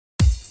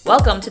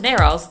Welcome to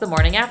NARAL's The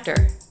Morning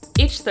After.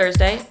 Each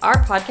Thursday,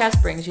 our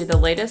podcast brings you the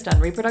latest on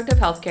reproductive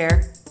health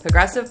care,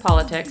 progressive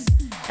politics,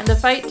 and the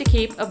fight to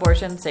keep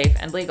abortion safe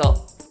and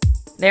legal.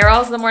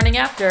 NARAL's The Morning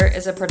After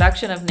is a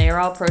production of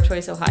NARAL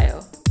Pro-Choice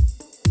Ohio.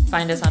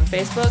 Find us on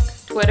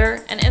Facebook,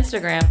 Twitter, and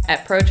Instagram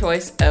at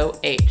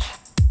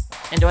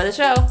ProChoiceOH. Enjoy the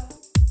show.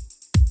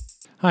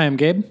 Hi, I'm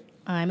Gabe.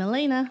 I'm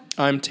Elena.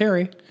 I'm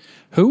Terry.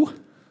 Who?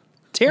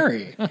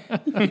 Terry.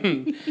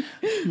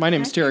 My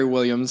name's Terry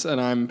Williams, and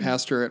I'm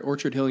pastor at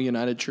Orchard Hill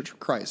United Church of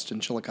Christ in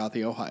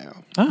Chillicothe,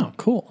 Ohio. Oh,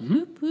 cool.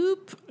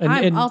 Boop. And-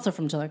 I'm and- also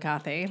from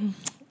Chillicothe,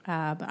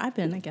 but I've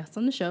been a guest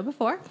on the show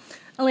before.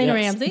 Elena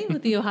Yes. Ramsey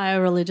with the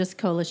Ohio Religious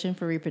Coalition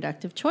for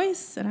Reproductive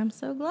Choice, and I'm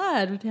so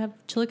glad to have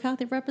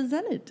Chillicothe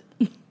represented.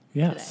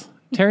 Yes.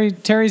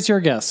 Terry's your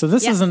guest. So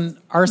this Yes. is an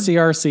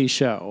RCRC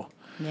show.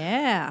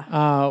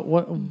 Yeah.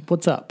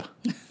 What's up?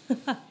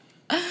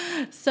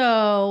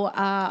 So,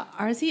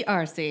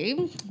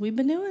 RCRC, we've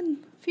been doing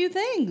a few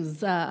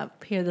things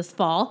here this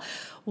fall.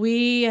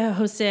 We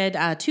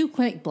hosted 2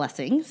 clinic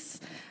blessings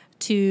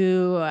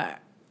to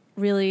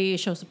really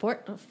show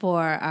support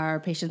for our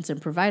patients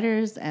and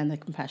providers and the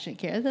compassionate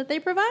care that they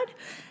provide.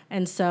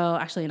 And so,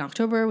 actually, in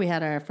October, we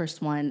had our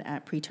first one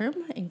at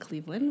preterm in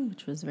Cleveland,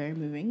 which was very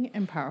moving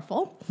and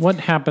powerful. What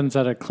happens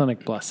at a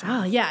clinic blessing?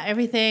 Oh, yeah,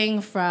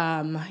 everything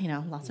from,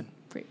 lots of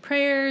great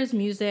prayers,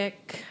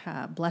 music,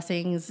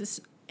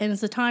 blessings. And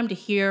it's a time to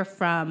hear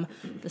from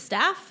the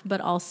staff,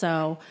 but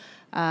also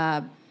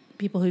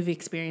people who've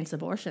experienced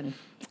abortion.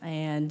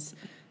 And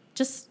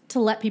just to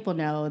let people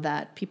know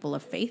that people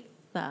of faith,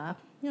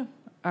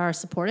 are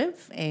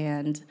supportive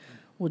and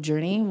will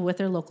journey with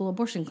their local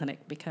abortion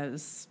clinic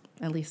because,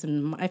 at least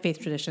in my faith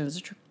tradition as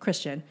a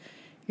Christian,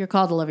 you're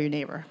called to love your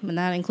neighbor, and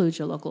that includes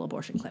your local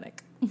abortion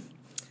clinic.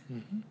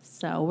 Mm-hmm.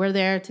 So we're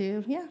there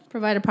to,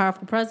 provide a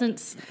powerful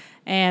presence.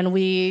 And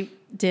we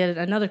did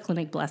another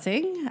clinic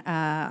blessing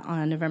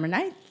on November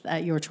 9th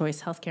at Your Choice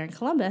Healthcare in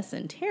Columbus.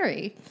 And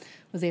Terry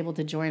was able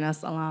to join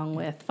us along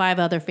with 5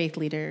 other faith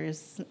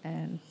leaders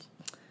and,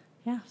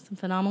 some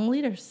phenomenal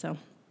leaders. So,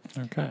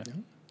 Okay.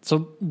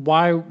 So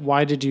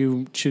why did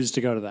you choose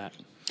to go to that?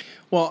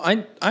 Well,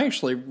 I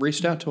actually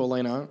reached out to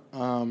Elena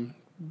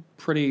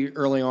pretty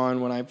early on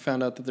when I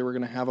found out that they were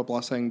going to have a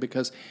blessing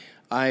because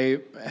I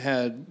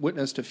had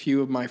witnessed a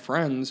few of my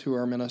friends who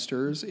are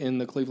ministers in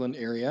the Cleveland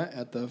area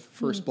at the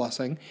first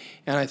blessing,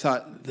 and I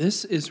thought,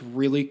 this is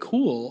really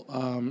cool.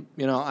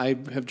 I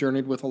have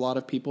journeyed with a lot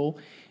of people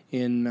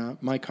in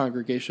my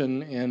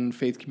congregation and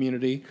faith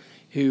community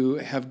who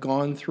have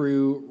gone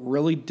through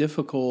really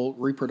difficult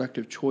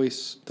reproductive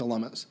choice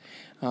dilemmas.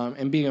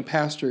 And being a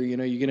pastor,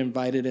 you get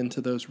invited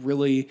into those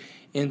really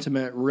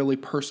intimate, really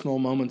personal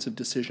moments of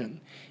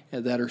decision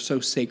that are so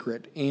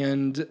sacred.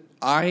 And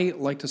I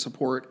like to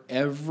support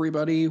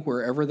everybody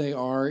wherever they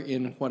are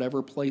in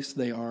whatever place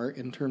they are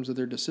in terms of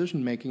their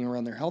decision making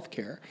around their health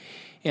care.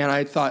 And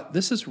I thought,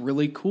 this is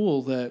really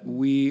cool that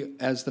we,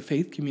 as the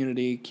faith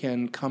community,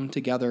 can come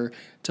together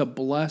to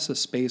bless a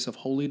space of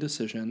holy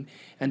decision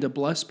and to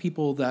bless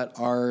people that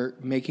are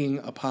making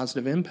a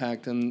positive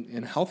impact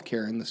in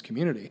healthcare in this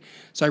community.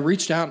 So I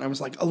reached out and I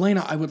was like,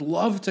 Elena, I would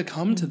love to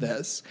come to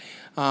this.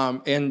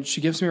 And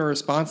she gives me a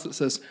response that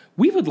says,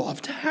 we would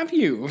love to have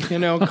you,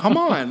 come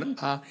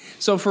on.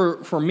 So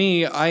for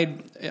me,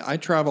 I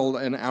traveled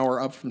an hour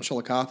up from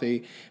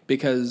Chillicothe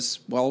because,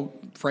 well,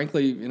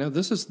 frankly,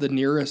 this is the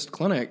nearest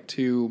clinic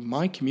to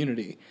my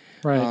community.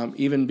 Right.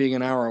 Even being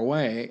an hour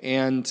away,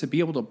 and to be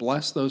able to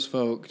bless those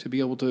folk, to be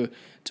able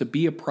to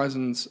be a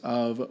presence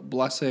of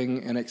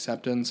blessing and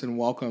acceptance and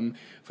welcome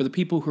for the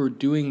people who are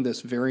doing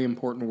this very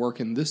important work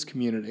in this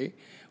community,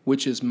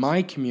 which is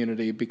my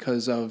community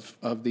because of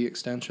the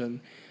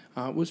extension,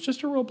 was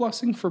just a real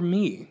blessing for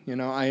me.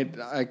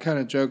 I kind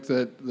of joke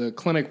that the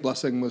clinic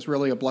blessing was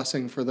really a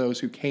blessing for those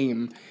who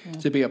came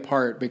to be a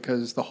part,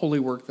 because the holy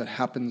work that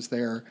happens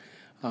there,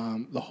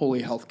 the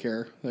holy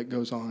healthcare that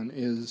goes on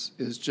is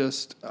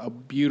just a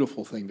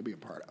beautiful thing to be a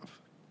part of.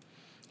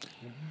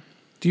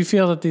 Do you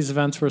feel that these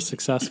events were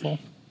successful?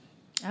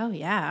 Oh,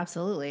 yeah,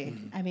 absolutely.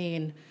 I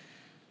mean,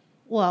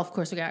 well, of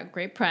course, we got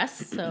great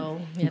press,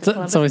 so we had the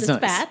Columbus always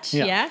Dispatch,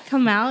 nice.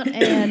 come out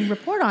and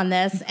report on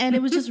this, and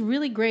it was just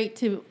really great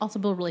to also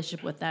build a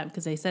relationship with them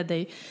because they said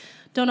they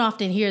don't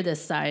often hear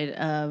this side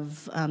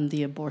of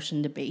the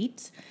abortion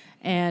debate,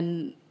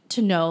 and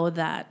to know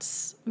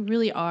that we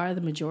really are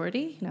the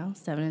majority,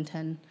 7 in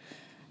 10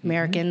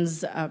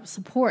 Americans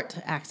support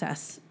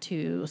access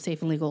to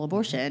safe and legal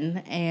abortion,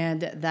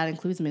 and that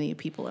includes many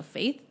people of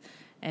faith.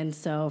 And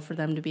so for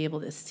them to be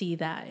able to see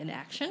that in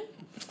action,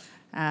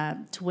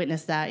 to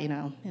witness that,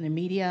 in the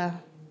media,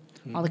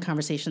 all the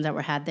conversations that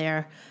were had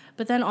there,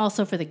 but then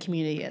also for the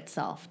community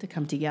itself to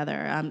come together,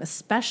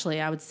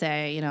 especially, I would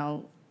say,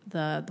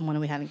 the one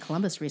we had in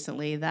Columbus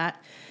recently, that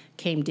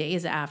came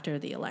days after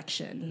the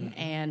election.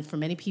 And for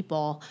many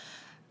people,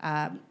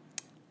 at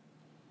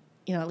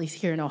least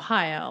here in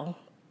Ohio,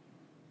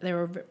 they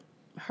were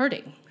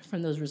hurting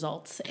from those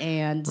results.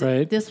 And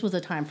this was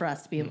a time for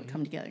us to be able to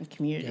come together in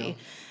community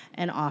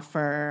and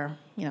offer,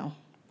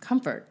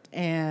 comfort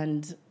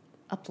and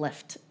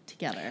uplift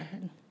together.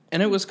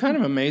 And it was kind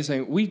of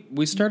amazing.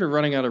 We started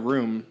running out of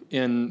room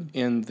in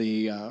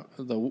the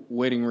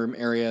waiting room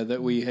area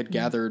that we had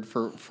gathered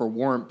for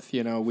warmth.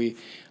 You know, we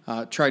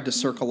tried to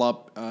circle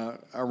up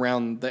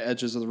around the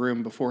edges of the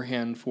room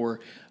beforehand for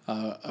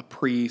a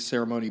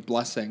pre-ceremony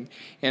blessing,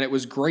 and it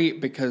was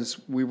great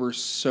because we were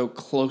so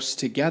close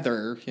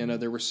together. You know,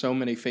 there were so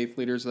many faith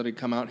leaders that had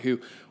come out who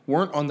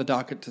weren't on the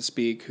docket to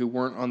speak, who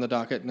weren't on the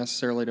docket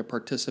necessarily to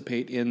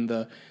participate in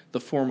the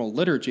formal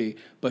liturgy,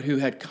 but who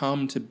had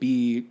come to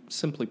be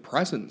simply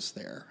presence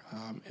there.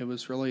 It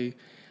was really,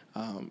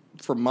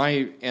 from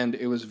my end,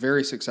 it was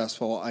very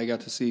successful. I got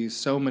to see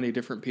so many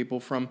different people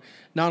from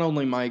not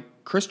only my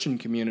Christian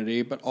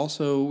community, but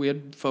also we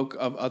had folk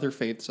of other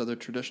faiths, other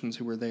traditions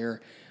who were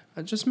there.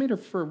 It just made it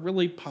for a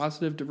really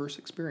positive, diverse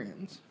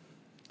experience.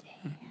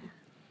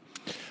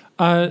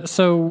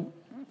 So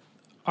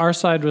our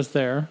side was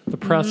there. The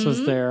press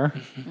was there.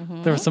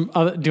 There was some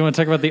other. Do you want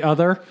to talk about the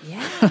other?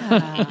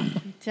 Yeah,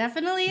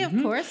 definitely, of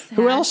course.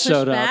 Who else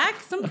showed up?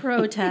 Back some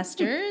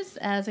protesters,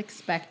 as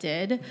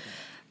expected.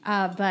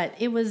 But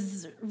it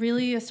was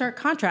really a stark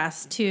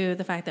contrast to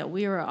the fact that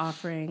we were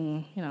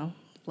offering, you know,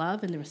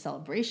 love, and there was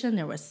celebration.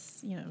 There was,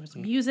 you know, there was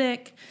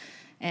music,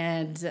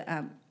 and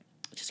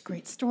just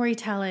great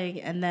storytelling.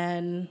 And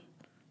then,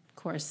 of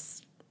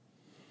course,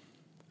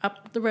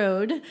 up the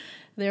road,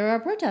 there are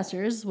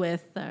protesters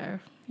with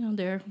their, you know,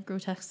 their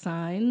grotesque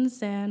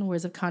signs and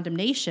words of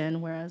condemnation,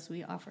 whereas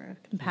we offer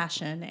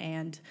compassion.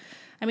 And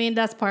I mean,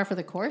 that's par for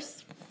the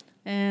course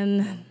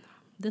in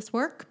this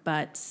work,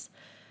 but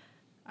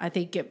I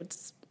think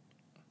it's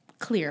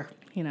clear,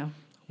 you know,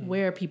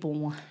 where people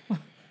want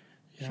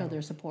show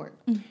their support.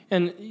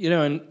 And, you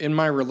know, in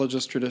my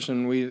religious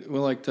tradition, we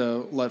like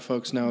to let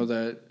folks know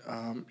that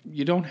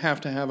you don't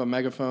have to have a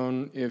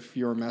megaphone if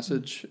your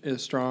message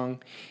is strong.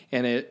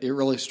 And it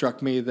really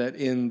struck me that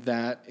in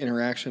that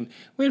interaction,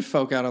 we had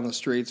folk out on the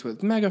streets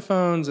with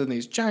megaphones and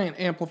these giant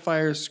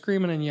amplifiers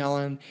screaming and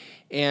yelling.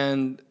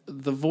 And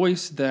the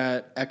voice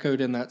that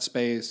echoed in that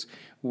space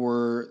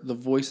were the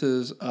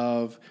voices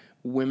of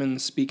women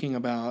speaking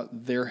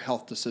about their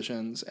health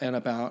decisions and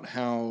about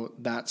how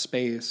that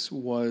space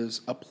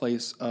was a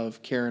place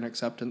of care and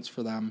acceptance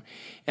for them.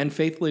 And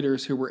faith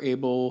leaders who were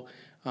able,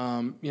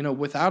 you know,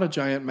 without a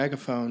giant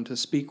megaphone to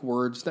speak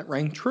words that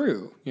rang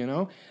true, you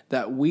know,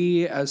 that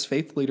we as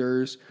faith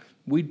leaders,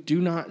 we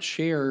do not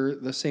share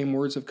the same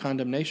words of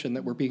condemnation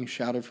that were being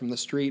shouted from the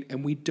street.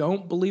 And we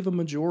don't believe a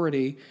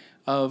majority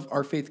of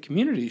our faith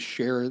communities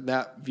share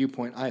that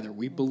viewpoint either.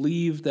 We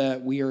believe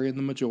that we are in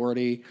the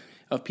majority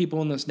of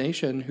people in this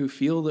nation who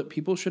feel that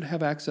people should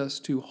have access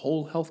to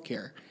whole health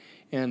care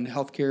and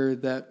health care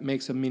that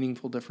makes a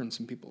meaningful difference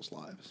in people's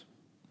lives.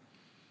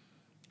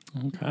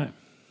 Okay.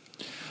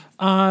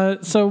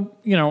 So,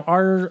 you know,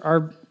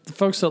 our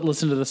folks that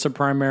listen to this are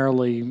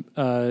primarily,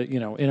 you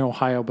know, in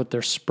Ohio, but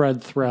they're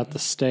spread throughout the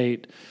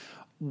state.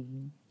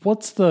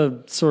 What's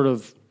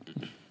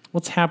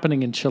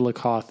happening in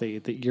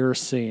Chillicothe that you're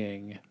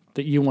seeing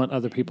that you want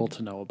other people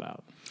to know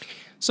about?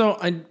 So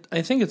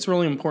I think it's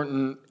really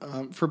important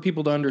for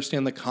people to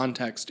understand the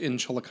context in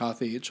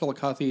Chillicothe.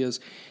 Chillicothe is,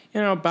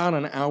 you know, about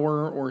an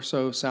hour or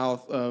so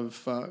south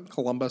of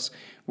Columbus.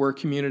 We're a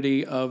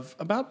community of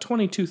about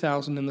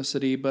 22,000 in the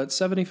city, but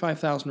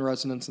 75,000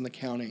 residents in the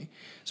county.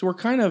 So we're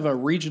kind of a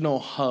regional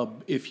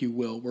hub, if you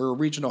will. We're a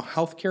regional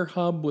healthcare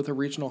hub with a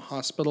regional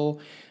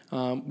hospital.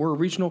 We're a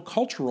regional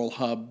cultural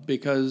hub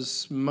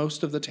because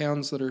most of the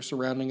towns that are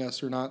surrounding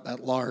us are not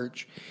that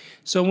large.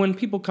 So when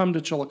people come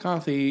to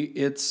Chillicothe,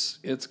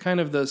 it's kind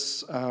of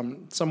this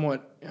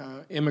somewhat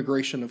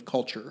immigration of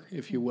culture,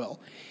 if you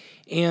will.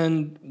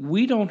 And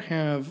we don't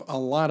have a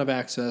lot of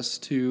access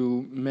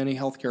to many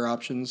healthcare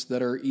options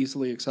that are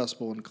easily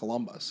accessible in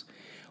Columbus.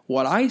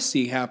 What I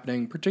see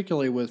happening,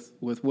 particularly with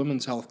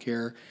women's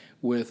healthcare,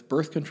 with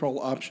birth control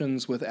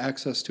options, with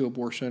access to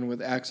abortion,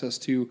 with access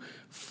to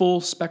full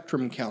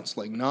spectrum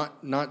counseling,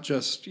 not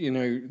just, you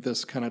know,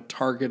 this kind of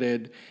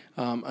targeted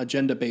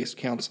agenda-based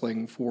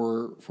counseling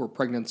for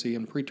pregnancy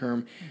and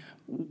preterm.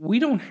 We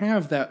don't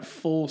have that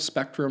full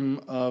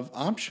spectrum of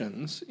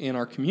options in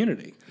our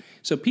community.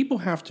 So people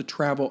have to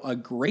travel a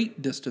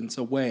great distance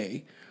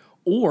away,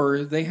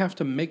 or they have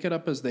to make it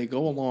up as they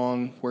go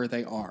along where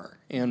they are.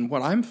 And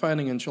what I'm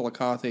finding in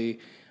Chillicothe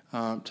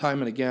time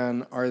and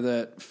again are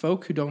that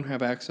folk who don't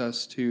have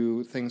access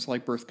to things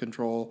like birth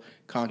control,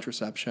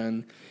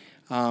 contraception,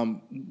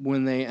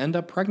 when they end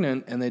up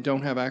pregnant and they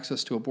don't have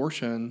access to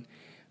abortion,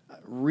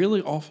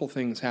 really awful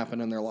things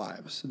happen in their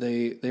lives.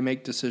 They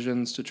make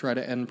decisions to try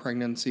to end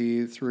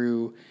pregnancy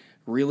through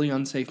really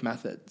unsafe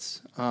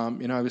methods.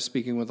 You know, I was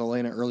speaking with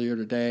Elena earlier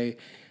today,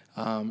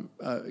 kind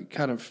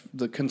of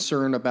the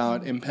concern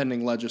about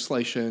impending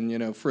legislation, you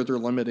know, further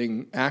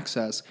limiting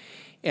access.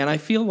 And I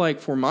feel like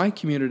for my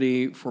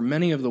community, for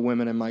many of the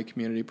women in my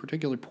community,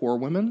 particularly poor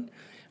women,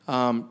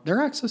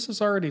 their access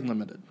is already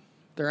limited.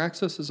 Their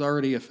access is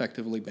already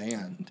effectively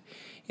banned.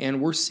 And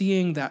we're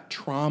seeing that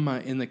trauma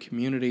in the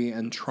community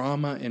and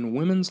trauma in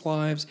women's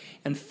lives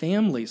and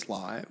families'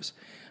 lives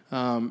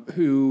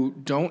who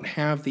don't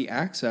have the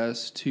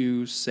access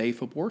to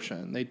safe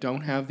abortion. They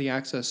don't have the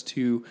access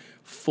to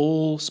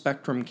full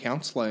spectrum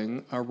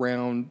counseling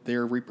around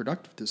their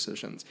reproductive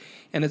decisions.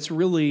 And it's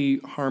really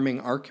harming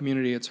our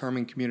community. It's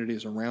harming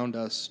communities around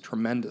us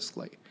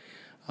tremendously.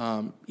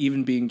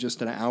 Even being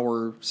just an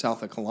hour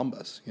south of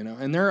Columbus,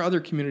 And there are other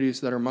communities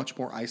that are much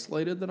more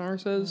isolated than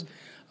ours is.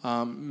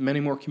 Many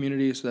more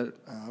communities that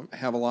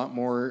have a lot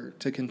more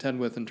to contend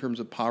with in terms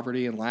of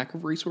poverty and lack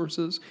of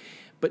resources.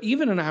 But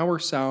even an hour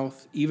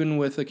south, even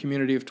with a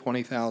community of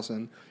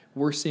 20,000,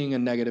 we're seeing a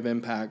negative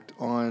impact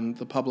on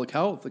the public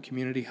health, the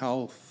community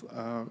health,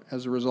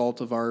 as a result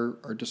of our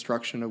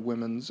destruction of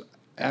women's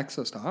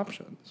access to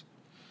options.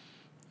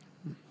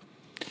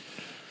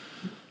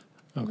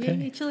 Okay.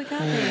 Yay, Chillicothe.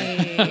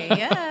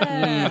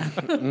 Yeah.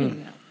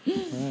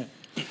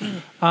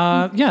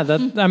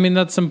 Right.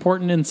 That's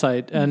important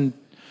insight. And,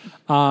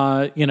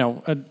 I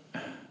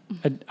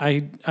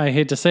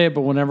hate to say it,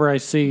 but whenever I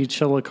see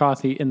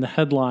Chillicothe in the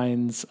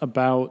headlines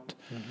about,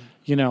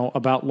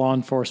 about law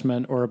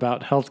enforcement or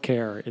about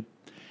healthcare,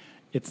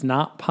 it's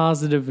not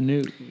positive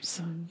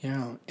news.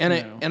 Yeah.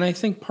 And I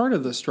think part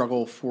of the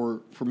struggle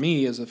for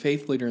me as a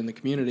faith leader in the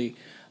community,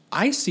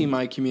 I see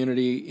my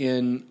community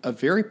in a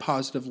very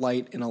positive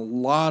light in a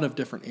lot of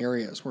different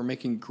areas. We're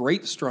making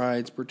great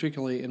strides,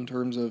 particularly in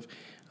terms of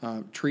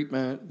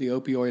treatment, the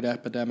opioid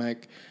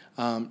epidemic,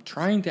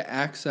 trying to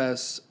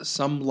access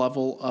some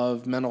level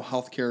of mental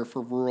health care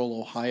for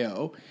rural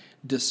Ohio,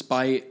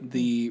 despite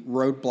the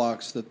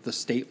roadblocks that the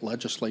state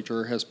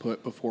legislature has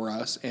put before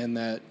us and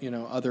that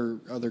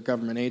other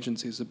government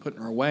agencies have put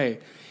in our way.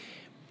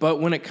 But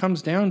when it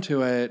comes down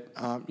to it,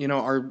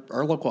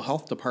 our local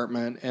health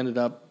department ended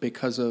up,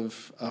 because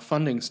of a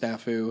funding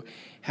snafu,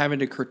 having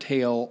to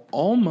curtail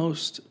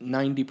almost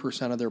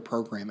 90% of their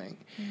programming.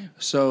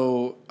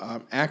 So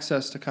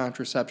access to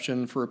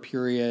contraception for a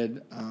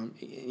period,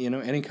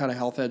 any kind of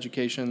health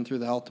education through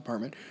the health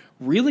department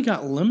really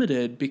got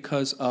limited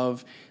because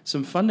of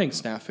some funding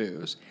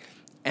snafus.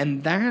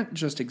 And that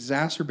just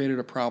exacerbated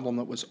a problem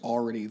that was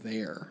already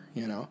there,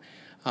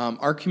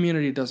 Our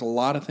community does a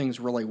lot of things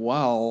really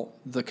well.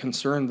 The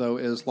concern, though,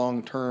 is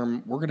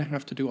long-term, we're going to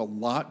have to do a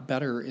lot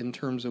better in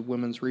terms of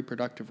women's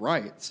reproductive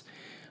rights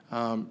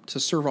to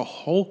serve a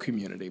whole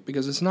community.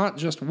 Because it's not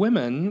just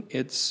women,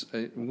 it's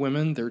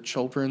women, their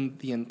children,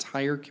 the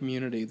entire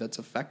community that's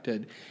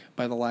affected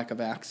by the lack of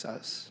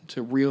access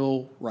to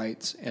real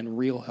rights and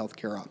real health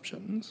care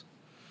options.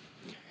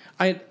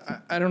 I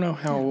don't know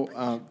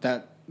how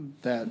that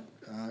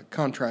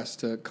contrast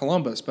to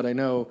Columbus, but I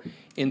know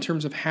in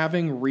terms of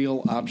having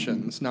real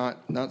options,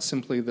 not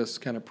simply this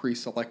kind of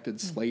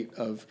pre-selected slate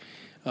of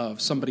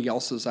somebody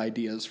else's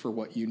ideas for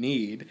what you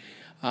need.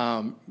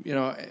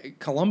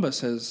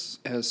 Columbus has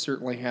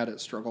certainly had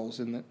its struggles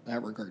in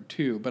that regard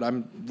too. But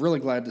I'm really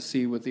glad to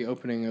see with the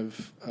opening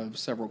of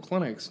several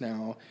clinics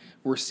now,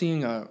 we're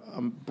seeing a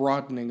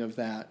broadening of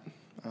that,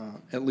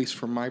 at least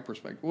from my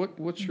perspective.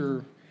 What's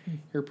your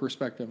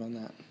perspective on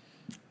that?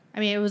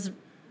 It was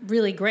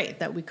really great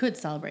that we could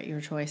celebrate Your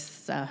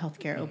Choice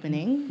healthcare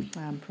opening,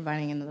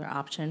 providing another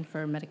option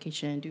for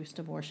medication-induced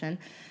abortion.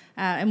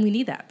 And we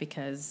need that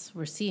because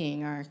we're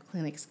seeing our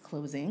clinics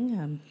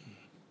closing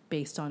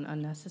based on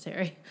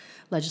unnecessary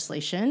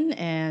legislation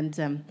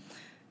and,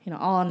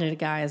 all under the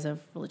guise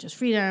of religious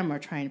freedom or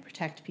trying to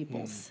protect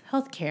people's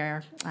health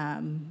care.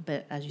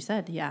 But as you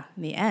said, in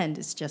the end,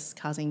 it's just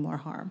causing more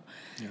harm.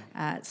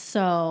 Yeah.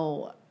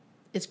 So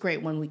it's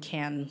great when we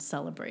can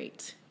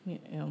celebrate,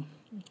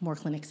 more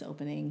clinics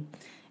opening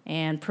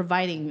and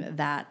providing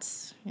that,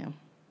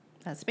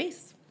 that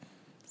space.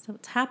 So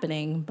it's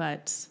happening,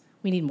 but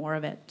we need more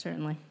of it,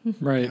 certainly.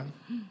 Right.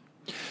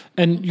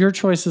 And Your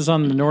Choice is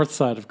on the north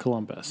side of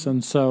Columbus.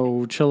 And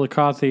so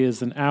Chillicothe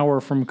is an hour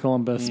from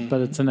Columbus,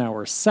 but it's an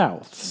hour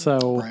south.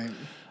 So,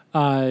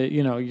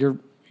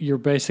 you're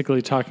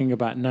basically talking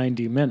about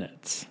 90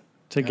 minutes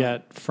to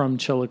get from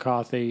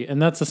Chillicothe.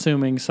 And that's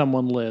assuming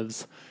someone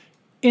lives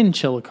in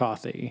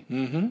Chillicothe.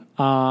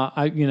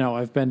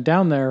 I've been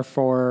down there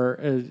for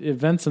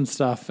events and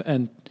stuff,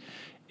 and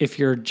if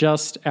you're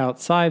just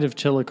outside of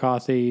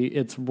Chillicothe,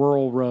 it's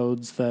rural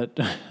roads that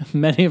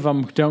many of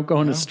them don't go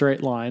in a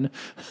straight line.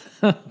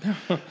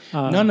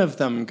 None of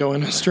them go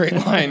in a straight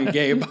line,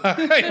 Gabe.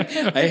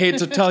 I hate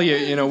to tell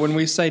you, when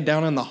we say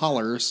down in the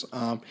hollers,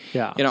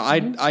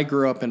 I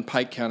grew up in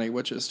Pike County,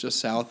 which is just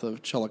south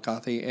of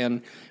Chillicothe,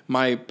 and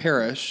my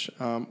parish,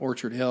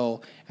 Orchard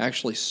Hill,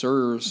 actually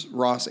serves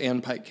Ross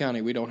and Pike County.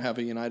 We don't have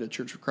a United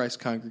Church of Christ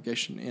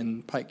congregation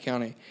in Pike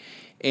County.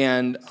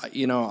 And,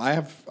 I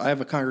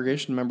have a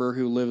congregation member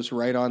who lives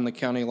right on the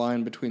county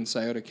line between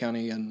Scioto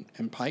County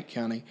and Pike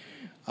County.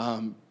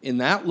 In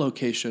that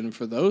location,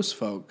 for those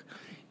folk,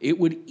 it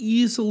would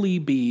easily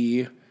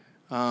be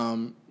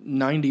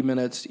 90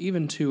 minutes,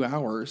 even 2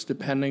 hours,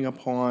 depending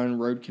upon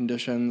road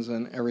conditions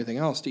and everything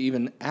else, to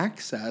even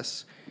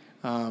access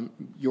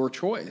Your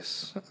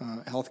Choice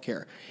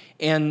healthcare.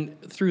 And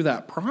through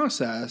that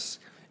process,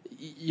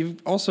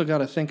 you've also got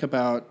to think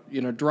about,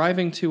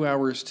 driving 2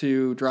 hours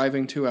to,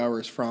 driving 2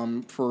 hours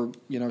from, for,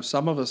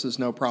 some of us is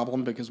no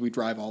problem because we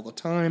drive all the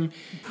time.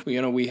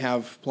 We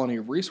have plenty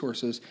of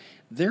resources.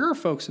 There are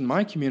folks in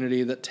my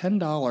community that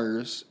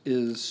 $10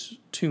 is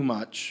too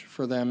much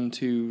for them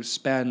to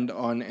spend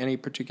on any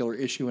particular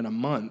issue in a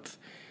month,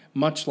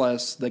 much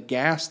less the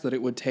gas that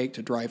it would take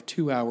to drive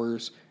 2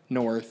 hours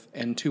north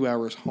and 2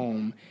 hours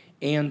home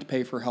and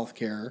pay for health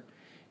care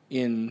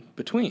in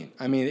between.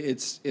 I mean,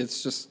 it's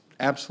just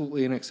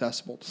absolutely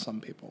inaccessible to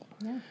some people.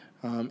 Yeah.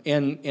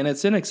 And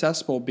it's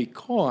inaccessible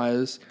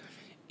because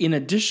in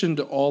addition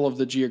to all of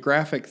the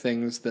geographic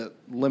things that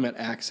limit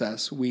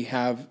access, we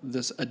have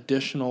this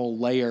additional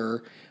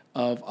layer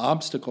of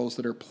obstacles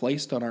that are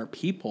placed on our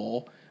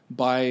people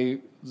by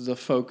the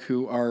folk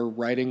who are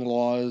writing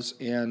laws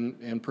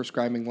and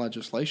prescribing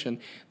legislation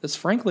that's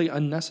frankly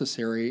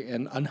unnecessary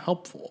and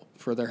unhelpful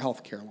for their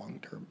health care long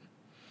term.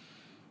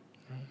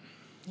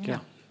 Yeah.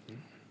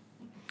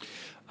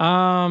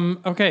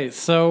 Okay,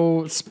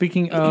 so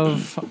speaking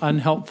of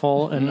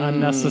unhelpful and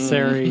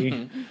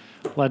unnecessary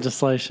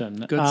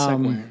legislation. Good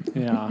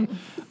segue.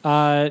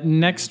 Yeah.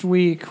 Next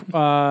week,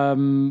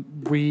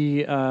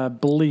 we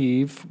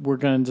believe we're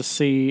going to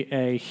see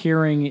a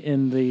hearing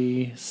in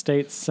the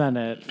state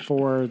Senate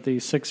for the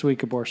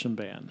 6-week abortion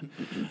ban.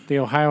 The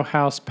Ohio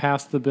House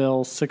passed the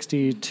bill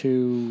 60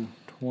 to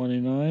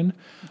 29.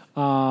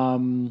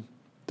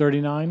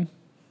 39.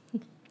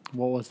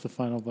 What was the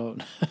final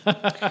vote?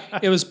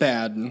 It was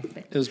bad.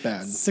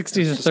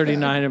 60 to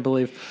 39, I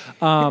believe.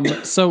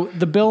 So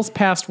the bill's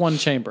passed one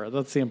chamber.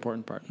 That's the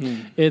important part.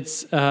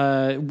 It's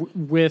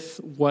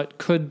with what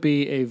could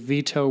be a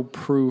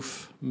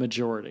veto-proof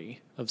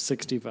majority of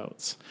 60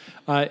 votes.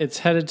 It's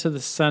headed to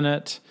the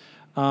Senate,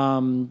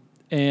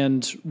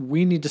 and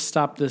we need to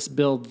stop this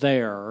bill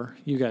there.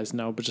 You guys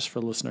know, but just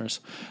for listeners.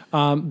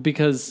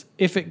 Because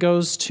if it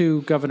goes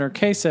to Governor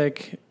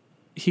Kasich,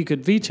 he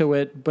could veto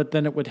it, but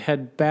then it would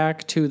head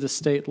back to the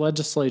state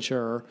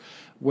legislature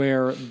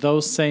where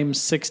those same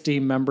 60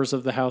 members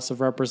of the House of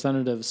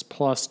Representatives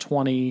plus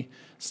 20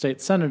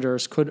 state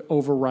senators could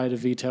override a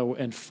veto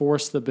and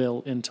force the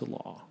bill into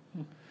law.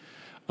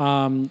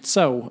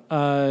 So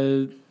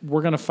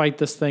we're going to fight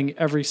this thing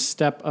every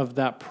step of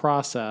that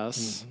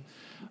process.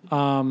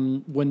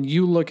 When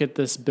you look at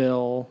this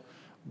bill,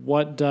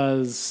 what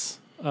does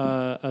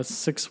a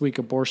 6-week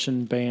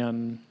abortion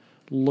ban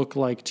look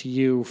like to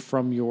you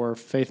from your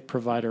faith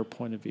provider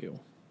point of view?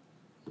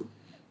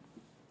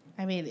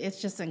 I mean,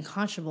 it's just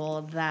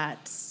unconscionable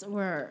that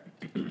we're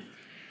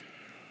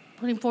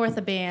putting forth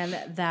a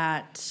ban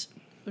that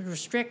would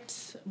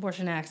restrict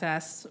abortion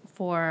access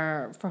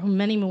for whom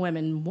many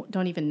women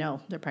don't even know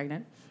they're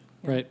pregnant.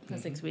 Right. For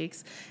 6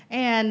 weeks.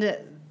 And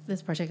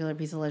this particular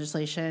piece of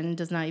legislation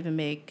does not even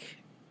make,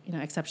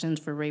 exceptions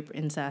for rape,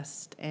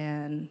 incest,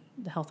 and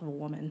the health of a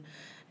woman.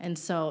 And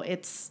so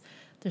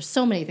there's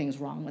so many things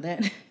wrong with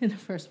it in the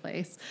first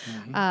place,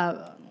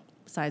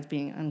 besides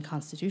being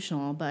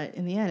unconstitutional. But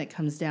in the end, it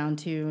comes down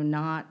to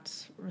not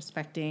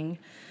respecting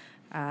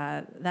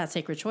that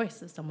sacred choice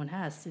that someone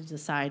has to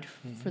decide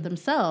for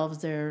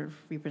themselves their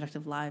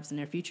reproductive lives and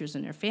their futures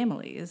and their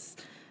families.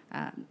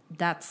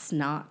 That's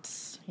not,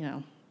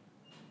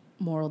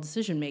 moral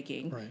decision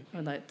making. Right.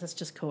 Or that's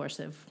just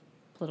coercive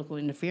political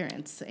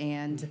interference,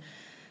 and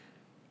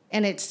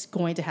it's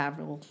going to have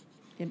real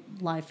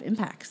life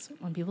impacts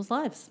on people's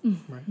lives.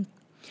 Right.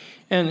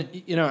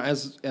 And,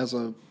 as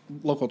a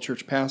local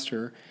church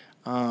pastor,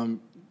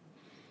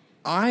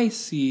 I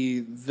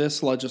see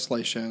this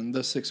legislation,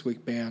 this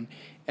 6-week ban,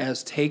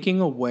 as taking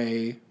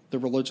away the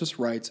religious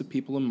rights of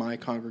people in my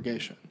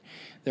congregation.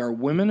 There are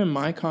women in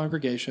my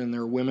congregation,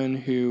 there are women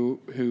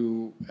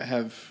who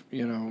have,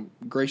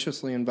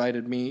 graciously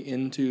invited me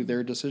into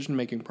their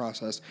decision-making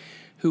process,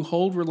 who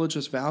hold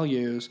religious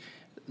values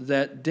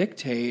that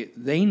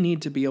dictate they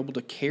need to be able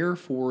to care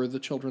for the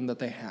children that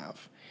they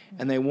have.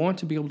 And they want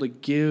to be able to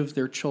give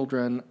their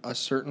children a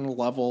certain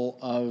level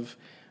of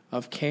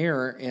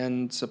care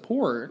and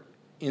support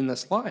in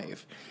this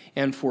life.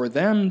 And for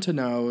them to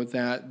know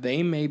that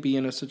they may be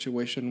in a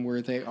situation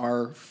where they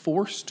are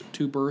forced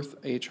to birth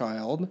a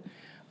child,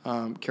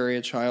 carry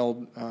a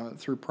child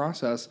through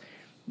process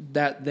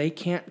that they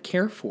can't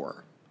care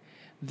for.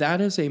 That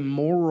is a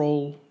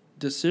moral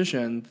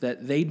decision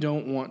that they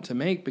don't want to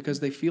make because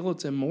they feel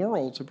it's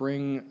immoral to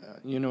bring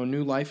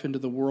new life into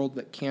the world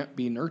that can't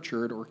be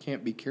nurtured or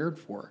can't be cared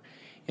for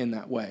in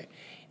that way.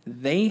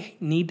 They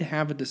need to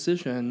have a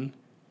decision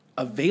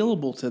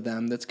available to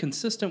them that's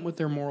consistent with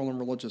their moral and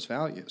religious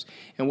values.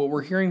 And what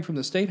we're hearing from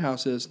the State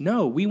House is,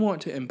 no, we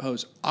want to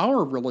impose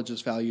our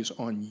religious values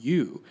on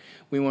you.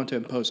 We want to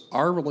impose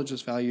our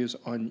religious values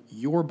on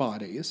your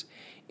bodies.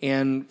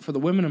 And for the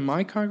women in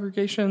my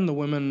congregation, the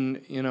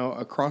women,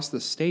 across the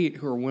state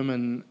who are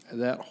women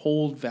that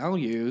hold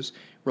values,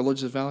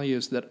 religious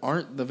values that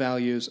aren't the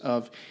values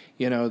of,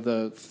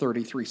 the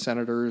 33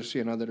 senators,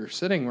 that are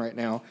sitting right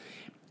now,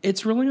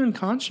 it's really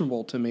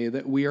unconscionable to me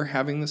that we are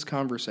having this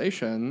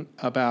conversation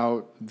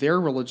about their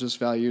religious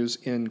values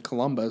in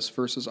Columbus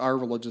versus our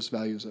religious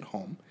values at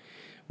home.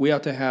 We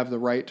ought to have the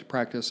right to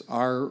practice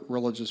our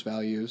religious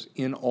values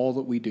in all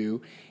that we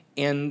do.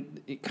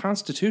 And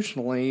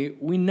constitutionally,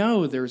 we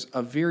know there's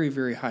a very,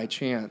 very high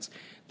chance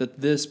that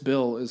this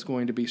bill is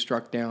going to be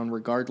struck down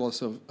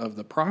regardless of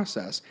the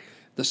process.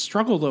 The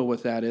struggle, though,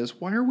 with that is,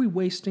 why are we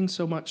wasting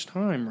so much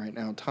time right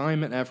now,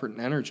 time and effort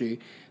and energy,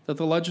 that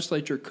the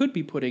legislature could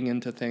be putting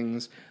into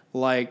things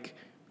like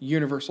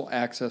universal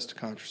access to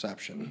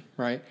contraception,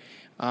 right?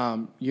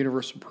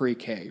 Universal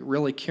pre-K,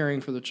 really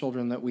caring for the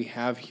children that we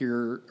have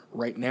here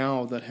right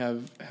now that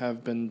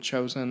have been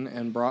chosen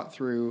and brought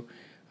through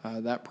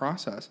that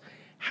process.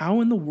 How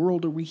in the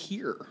world are we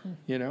here?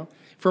 You know,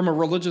 from a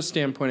religious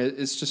standpoint,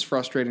 it's just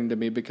frustrating to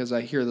me because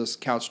I hear this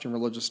couched in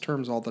religious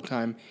terms all the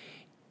time,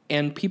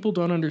 and people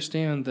don't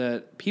understand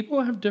that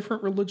people have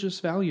different religious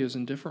values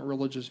and different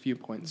religious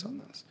viewpoints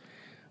on this.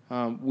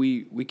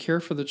 We care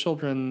for the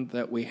children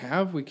that we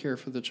have. We care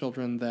for the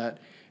children that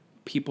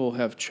people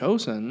have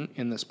chosen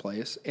in this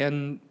place,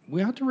 and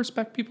we ought to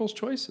respect people's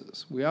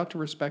choices. We ought to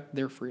respect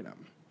their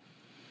freedom.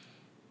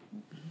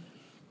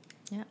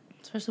 Yeah,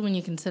 especially when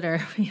you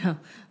consider, the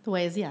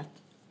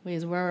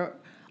ways we're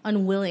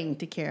unwilling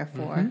to care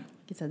for. Like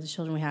you said, the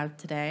children we have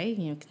today,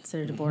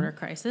 considered a border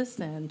crisis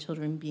and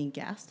children being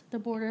gassed at the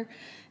border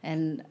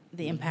and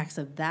the impacts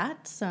of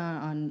that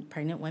on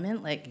pregnant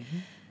women.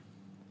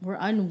 We're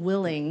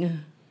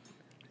unwilling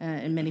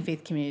in many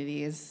faith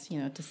communities,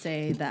 to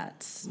say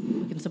that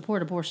we can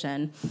support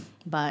abortion,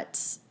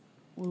 but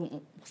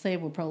we'll say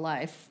we're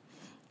pro-life,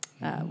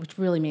 which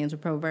really means we're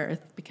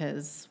pro-birth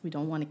because we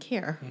don't want to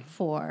care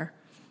for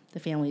the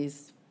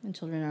families and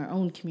children in our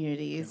own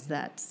communities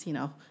that,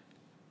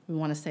 we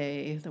want to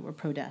say that we're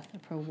pro-death or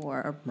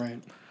pro-war.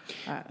 Right.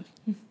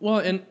 Well,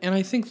 and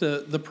I think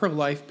the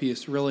pro-life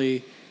piece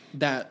really,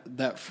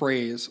 that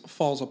phrase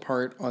falls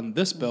apart on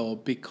this bill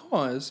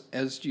because,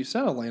 as you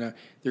said, Elena,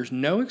 there's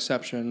no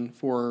exception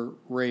for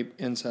rape,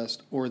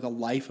 incest, or the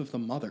life of the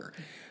mother.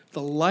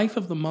 The life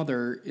of the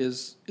mother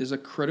is a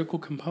critical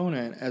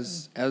component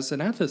as an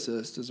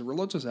ethicist, as a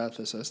religious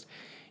ethicist.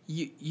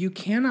 You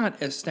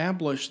cannot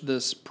establish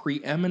this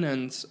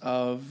preeminence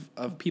of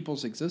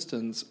people's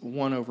existence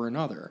one over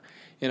another.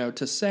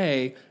 To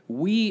say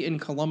we in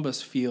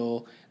Columbus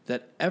feel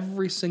that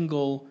every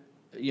single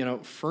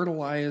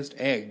fertilized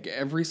egg,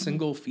 every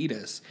single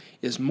fetus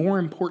is more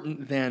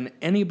important than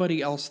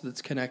anybody else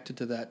that's connected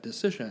to that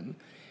decision.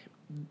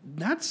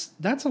 That's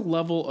a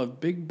level of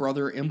big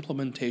brother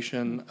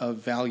implementation of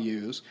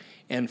values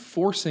and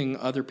forcing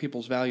other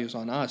people's values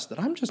on us that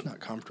I'm just not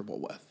comfortable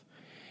with.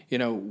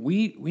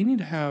 We need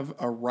to have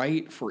a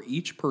right for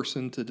each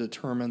person to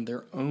determine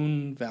their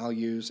own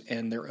values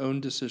and their own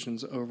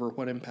decisions over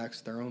what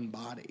impacts their own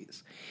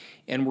bodies.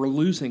 And we're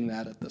losing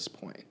that at this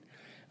point.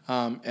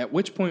 At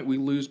which point we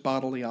lose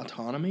bodily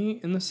autonomy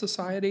in this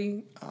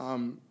society.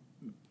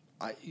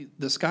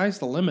 The sky's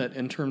the limit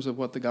in terms of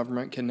what the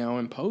government can now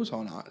impose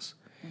on us.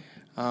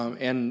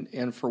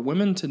 And for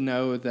women to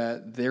know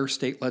that their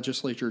state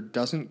legislature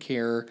doesn't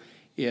care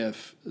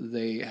if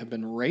they have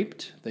been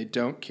raped, they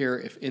don't care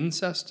if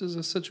incest is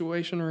a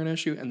situation or an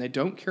issue, and they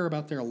don't care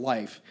about their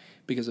life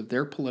because of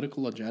their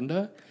political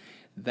agenda,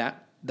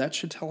 that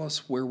should tell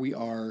us where we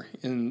are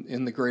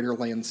in the greater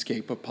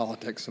landscape of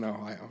politics in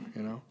Ohio,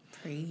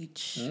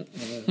 Preach.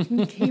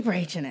 Keep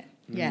preaching it.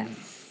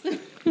 Yes.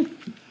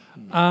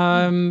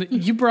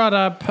 You brought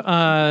up,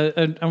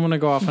 I want to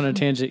go off on a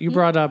tangent. You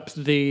brought up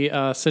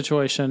the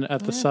situation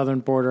at the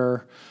southern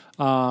border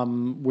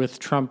with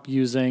Trump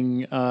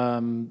using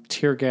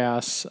tear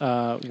gas,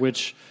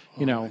 which,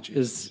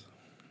 is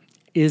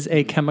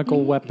a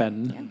chemical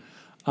weapon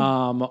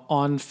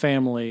on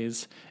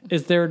families.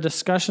 Is there a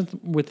discussion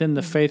within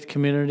the faith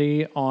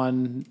community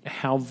on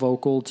how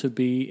vocal to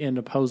be in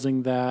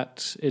opposing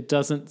that? It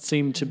doesn't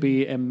seem to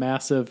be a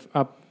massive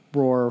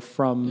uproar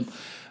from,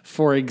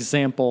 for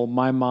example,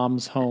 my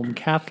mom's home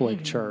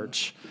Catholic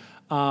church.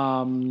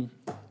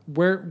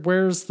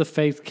 Where's the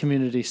faith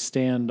community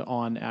stand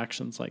on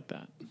actions like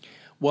that?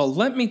 Well,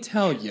 let me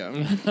tell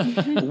you,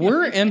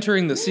 we're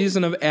entering the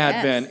season of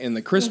Advent in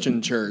the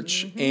Christian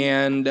church,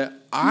 and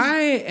I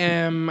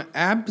am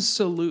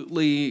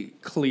absolutely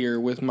clear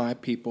with my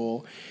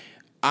people.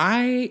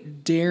 I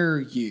dare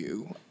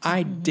you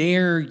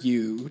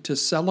to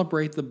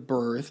celebrate the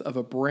birth of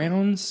a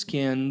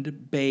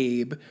brown-skinned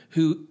babe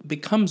who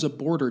becomes a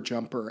border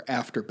jumper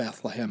after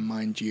Bethlehem,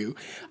 mind you.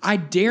 I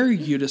dare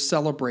you to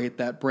celebrate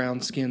that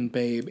brown-skinned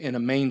babe in a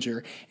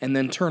manger and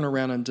then turn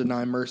around and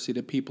deny mercy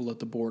to people at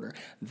the border.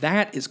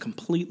 That is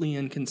completely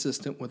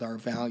inconsistent with our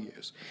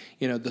values.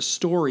 The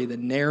story, the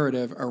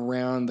narrative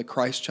around the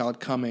Christ child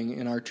coming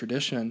in our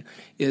tradition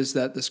is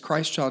that this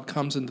Christ child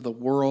comes into the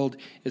world.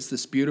 It's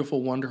this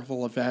beautiful,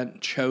 wonderful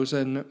event,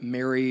 chosen.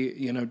 Mary,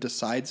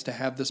 decides to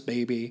have this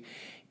baby,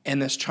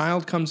 and this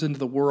child comes into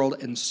the world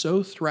and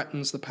so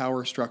threatens the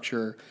power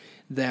structure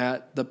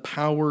that the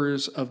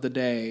powers of the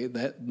day,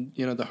 that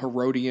the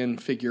Herodian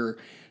figure,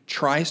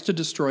 tries to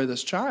destroy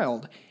this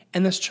child,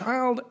 and this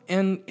child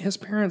and his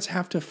parents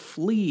have to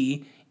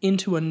flee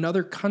into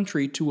another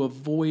country to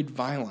avoid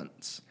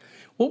violence.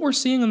 What we're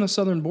seeing on the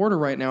southern border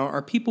right now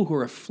are people who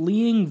are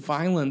fleeing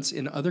violence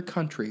in other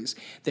countries.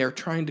 They're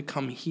trying to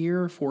come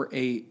here for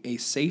a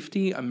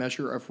safety, a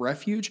measure of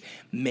refuge,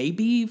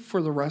 maybe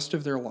for the rest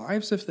of their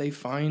lives if they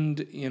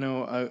find,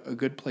 a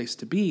good place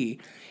to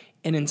be.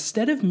 And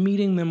instead of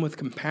meeting them with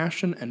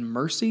compassion and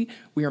mercy,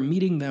 we are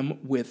meeting them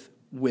with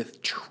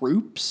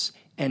troops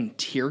and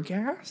tear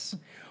gas.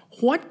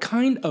 What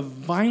kind of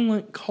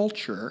violent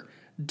culture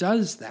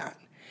does that?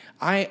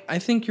 I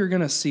think you're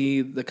going to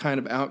see the kind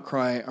of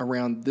outcry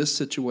around this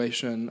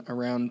situation,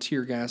 around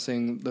tear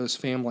gassing those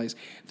families,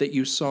 that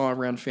you saw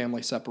around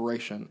family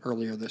separation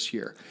earlier this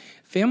year.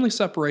 Family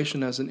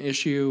separation as an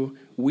issue,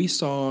 we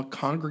saw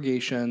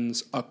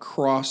congregations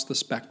across the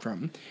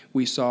spectrum.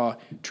 We saw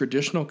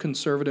traditional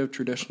conservative,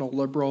 traditional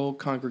liberal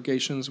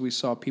congregations. We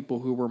saw people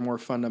who were more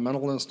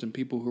fundamentalist and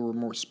people who were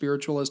more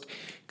spiritualist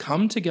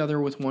come together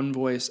with one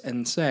voice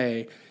and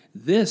say,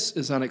 this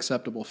is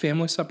unacceptable.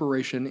 Family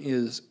separation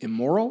is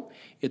immoral,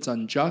 it's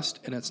unjust,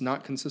 and it's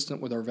not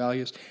consistent with our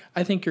values.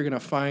 I think you're going to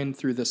find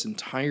through this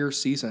entire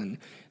season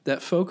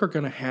that folk are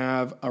going to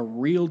have a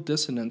real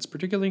dissonance,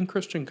 particularly in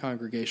Christian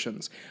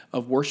congregations,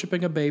 of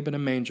worshiping a babe in a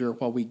manger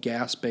while we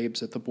gas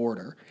babes at the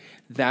border.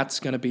 That's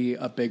going to be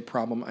a big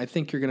problem. I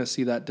think you're going to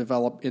see that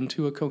develop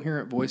into a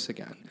coherent voice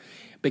again.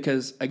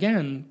 Because,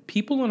 again,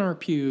 people in our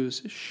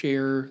pews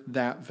share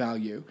that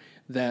value,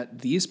 that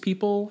these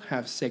people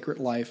have sacred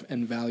life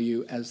and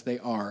value as they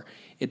are.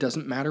 It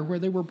doesn't matter where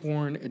they were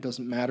born. It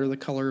doesn't matter the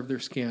color of their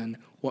skin.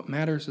 What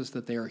matters is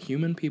that they are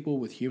human people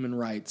with human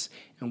rights,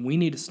 and we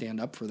need to stand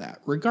up for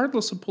that.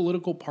 Regardless of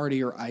political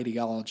party or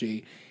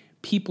ideology,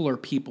 people are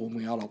people, and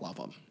we ought to love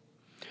them.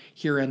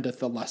 Here endeth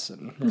the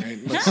lesson, right?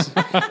 Let's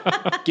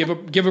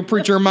give a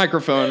preacher a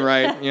microphone,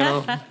 right?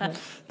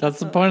 That's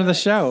the point of the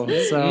show.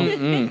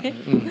 So,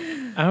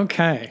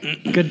 Okay,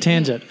 good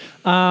tangent.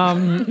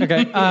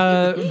 Okay,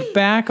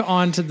 back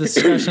on to the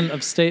discussion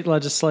of state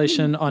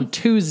legislation on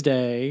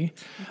Tuesday,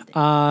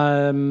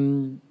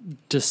 December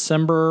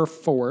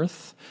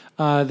 4th.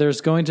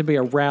 There's going to be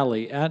a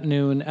rally at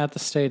noon at the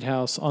State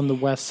House on the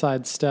West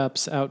Side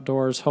steps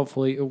outdoors.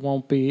 Hopefully it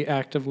won't be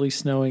actively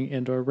snowing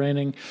and or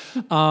raining.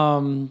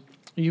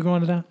 Are you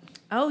going to that?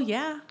 Oh,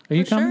 yeah. Are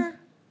you coming? Sure. Are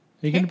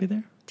you going to be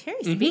there?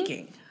 Terry's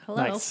speaking.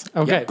 Hello. Nice.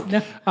 Okay.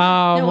 Yeah.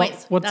 No, wait.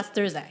 That's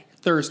Thursday.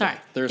 Thursday. Sorry.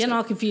 Getting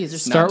all confused.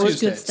 There's Start so with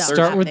much good stuff.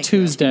 Start with happening.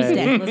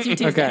 Tuesday. Let's do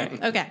Tuesday.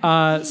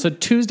 Okay. So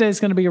Tuesday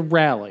is going to be a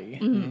rally.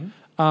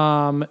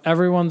 Mm-hmm.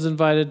 Everyone's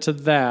invited to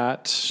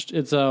that.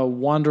 It's a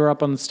wander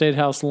up on the State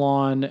House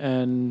lawn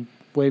and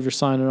wave your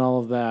sign and all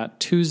of that.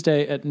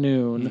 Tuesday at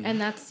noon. And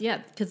that's,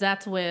 because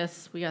that's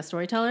we got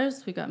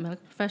storytellers, we got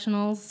medical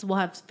professionals, we'll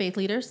have faith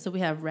leaders. So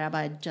we have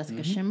Rabbi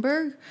Jessica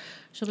Schimberg.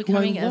 She'll be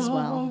coming as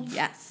well.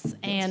 Yes.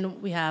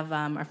 And we have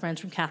our friends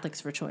from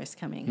Catholics for Choice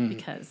coming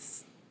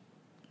because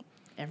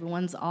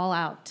everyone's all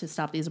out to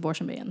stop these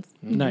abortion bans.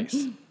 Nice.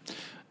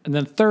 And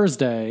then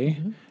Thursday,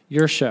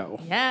 your show.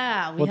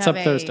 Yeah. What's up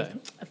Thursday?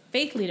 A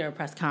faith leader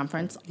press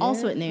conference,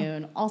 also at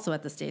noon, also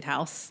at the State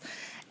House.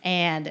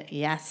 And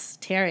yes,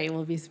 Terry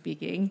will be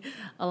speaking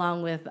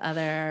along with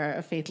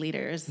other faith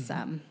leaders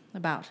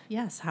about,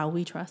 how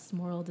we trust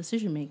moral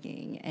decision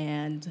making.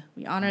 And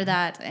we honor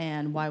that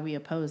and why we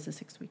oppose the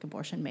 6-week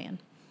abortion ban.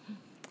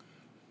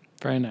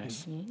 Very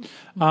nice.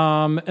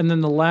 And then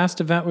the last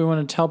event we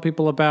want to tell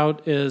people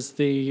about is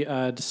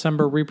the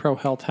December Repro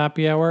Health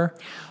Happy Hour.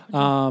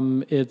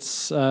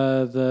 It's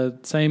the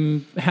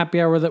same happy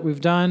hour that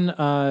we've done.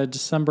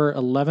 December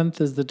 11th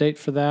is the date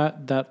for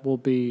that. That will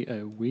be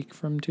a week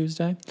from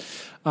Tuesday.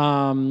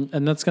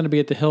 And that's going to be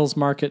at the Hills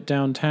Market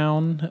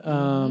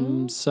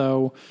downtown.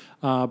 So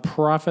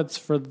profits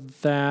for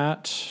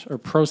that, or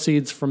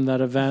proceeds from that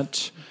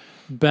event,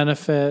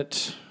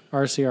 benefit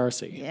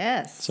RCRC.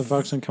 Yes. So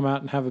folks can come out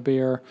and have a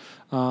beer,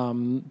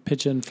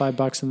 pitch in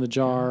 $5 in the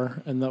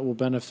jar, and that will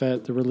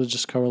benefit the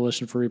Religious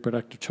Coalition for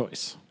Reproductive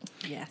Choice.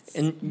 Yes.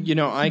 And,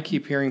 I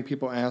keep hearing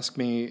people ask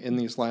me in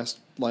these last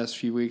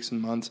few weeks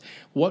and months,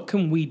 what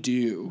can we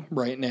do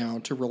right now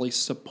to really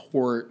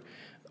support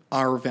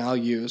our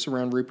values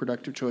around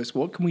reproductive choice?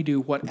 What can we do?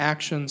 What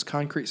actions,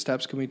 concrete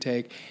steps can we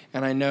take?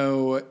 And I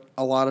know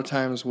a lot of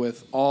times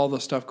with all the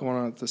stuff going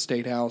on at the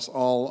State House,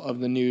 all of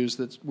the news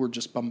that we're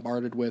just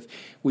bombarded with,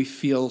 we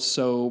feel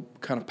so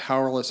kind of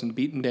powerless and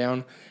beaten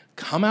down.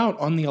 Come out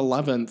on the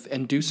 11th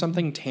and do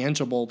something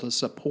tangible to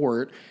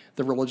support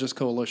the Religious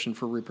Coalition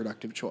for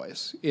Reproductive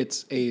Choice.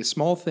 It's a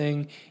small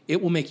thing.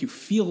 It will make you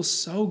feel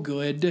so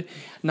good,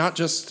 not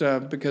just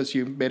because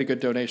you made a good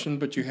donation,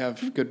 but you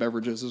have good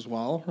beverages as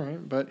well,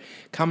 right? But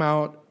come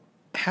out,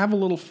 have a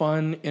little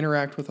fun,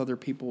 interact with other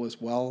people as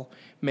well,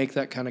 make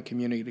that kind of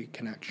community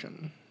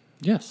connection.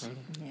 Yes.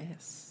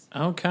 Yes.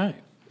 Okay.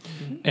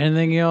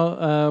 Anything you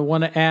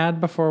want to add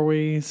before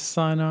we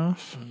sign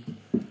off?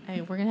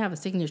 Hey, we're going to have a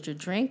signature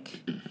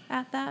drink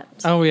at that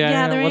Oh, yeah.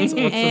 gathering. What's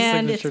the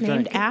and signature it's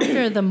named drink?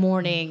 after the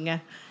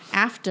morning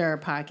after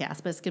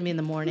podcast, but it's going to be in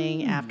the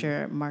morning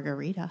after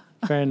margarita.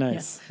 Very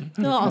nice.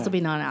 There'll also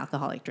be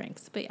non-alcoholic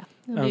drinks, but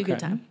it'll be a good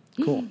time.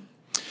 Cool.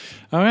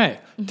 Okay.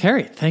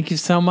 Terry, thank you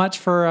so much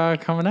for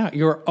coming out.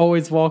 You're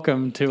always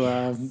welcome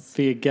to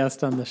be a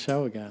guest on the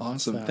show again.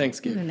 Awesome. So. Thanks,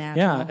 Gabe.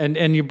 Yeah,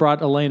 and you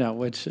brought Elena,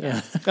 which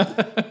Fair.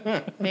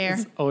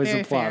 is always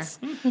Very a plus.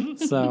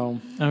 So,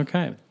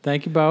 okay.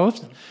 Thank you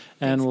both.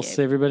 And we'll Gabe.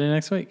 see everybody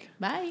next week.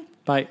 Bye.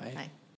 Bye. Bye.